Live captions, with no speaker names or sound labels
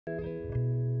All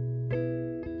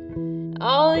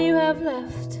you have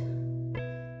left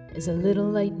is a little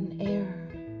light and air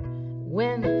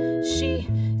when she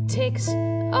takes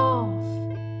off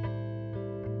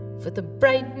for the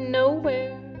bright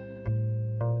nowhere.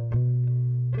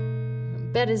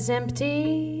 Her bed is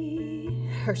empty,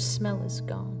 her smell is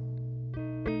gone.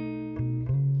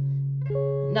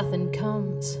 Nothing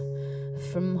comes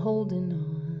from holding on.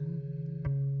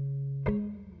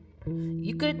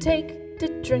 You could take to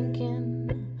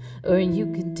drinking, or you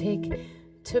could take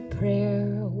to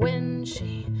prayer when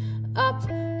she up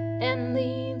and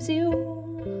leaves you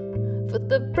for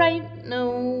the bright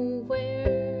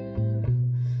nowhere.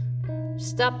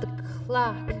 Stop the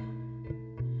clock,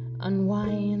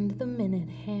 unwind the minute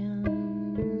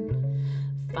hand,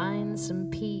 find some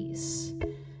peace,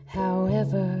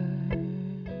 however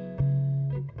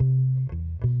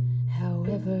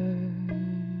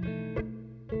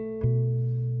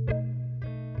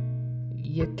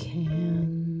you can.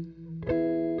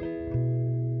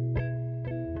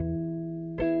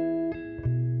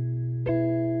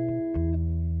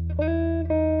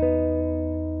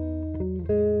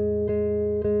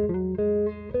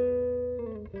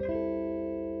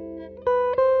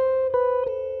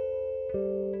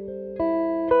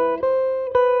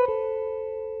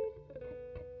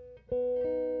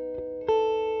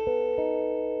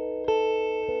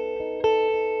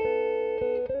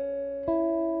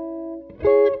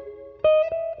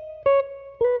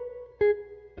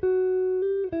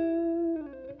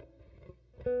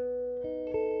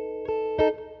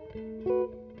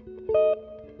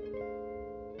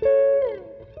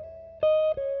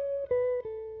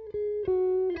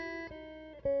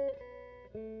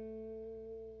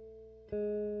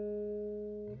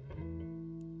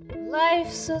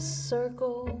 Life's a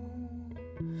circle,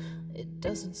 it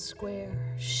doesn't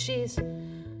square. She's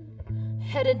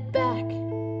headed back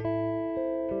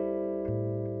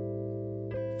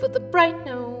for the bright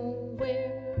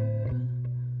nowhere.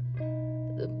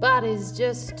 The body's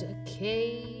just a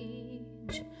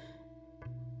cage,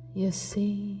 you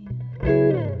see.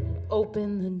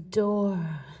 Open the door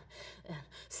and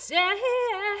set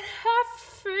her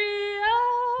free.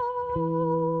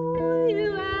 Oh,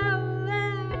 you have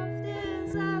left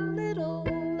is a little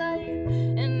light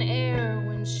and air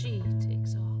when she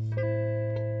takes off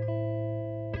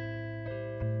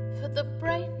for the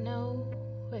bright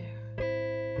nowhere.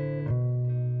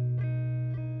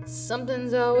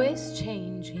 Something's always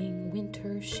changing,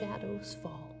 winter shadows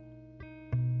fall.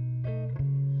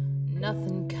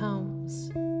 Nothing comes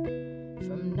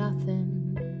from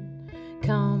nothing,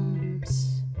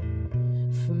 comes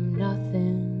from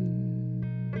nothing.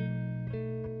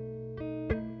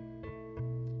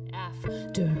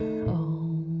 After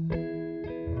all,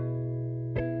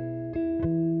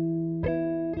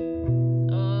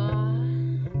 oh,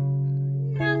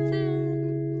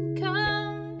 nothing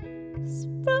comes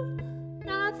from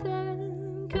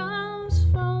nothing, comes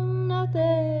from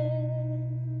nothing.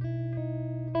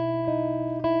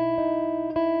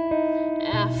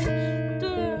 After